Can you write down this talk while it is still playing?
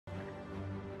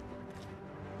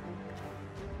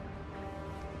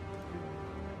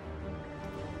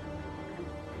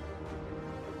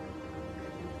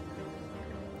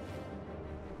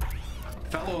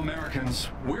Fellow Americans,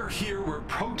 we're here where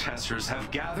protesters have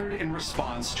gathered in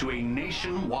response to a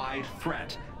nationwide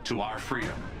threat to our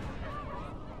freedom.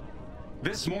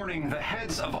 This morning, the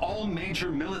heads of all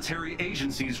major military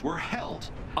agencies were held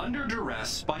under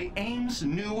duress by AIM's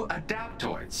new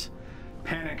adaptoids.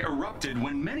 Panic erupted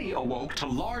when many awoke to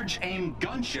large AIM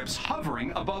gunships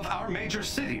hovering above our major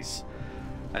cities.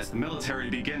 As the military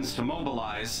begins to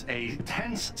mobilize, a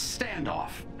tense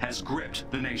standoff has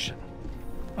gripped the nation.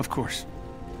 Of course.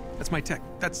 That's my tech.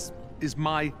 Is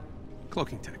my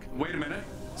cloaking tech. Wait a minute.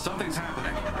 Something's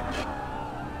happening.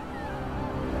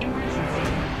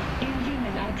 Emergency.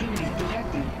 Inhuman activity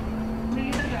detected.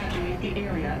 Please evacuate the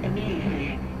area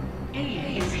immediately.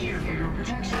 AIM is here for your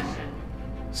protection.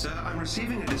 Sir, I'm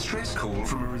receiving a distress call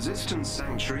from a resistance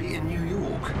sanctuary in New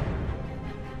York.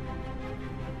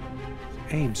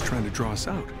 AIM's trying to draw us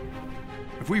out.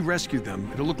 If we rescue them,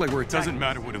 it'll look like we're attacking. Doesn't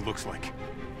matter what it looks like.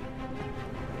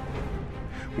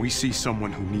 We see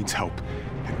someone who needs help,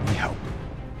 and we help.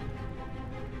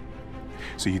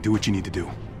 So you do what you need to do.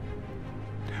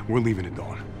 We're leaving at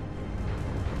dawn.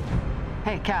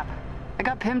 Hey, Cap. I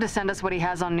got Pym to send us what he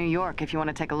has on New York if you want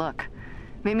to take a look.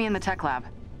 Meet me in the tech lab.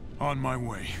 On my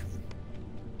way.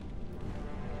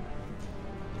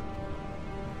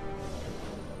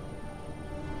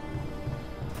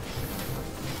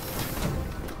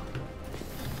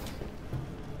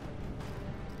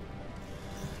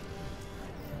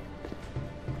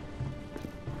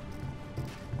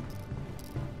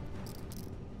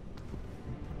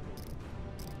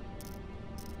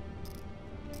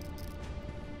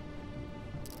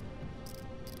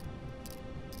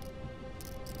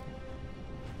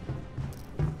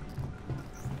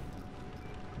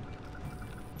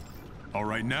 All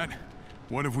right, Nat,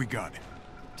 what have we got?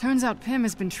 Turns out Pym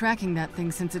has been tracking that thing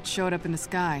since it showed up in the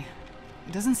sky.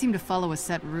 It doesn't seem to follow a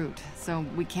set route, so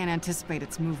we can't anticipate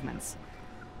its movements.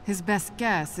 His best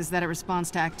guess is that it responds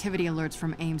to activity alerts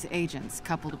from AIM's agents,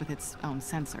 coupled with its own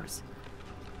sensors.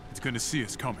 It's gonna see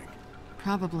us coming.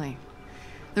 Probably.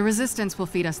 The Resistance will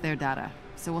feed us their data,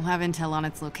 so we'll have intel on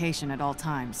its location at all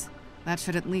times. That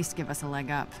should at least give us a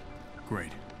leg up.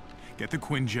 Great. Get the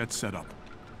Quinjet set up.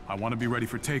 I want to be ready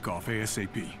for takeoff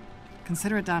ASAP.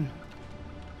 Consider it done.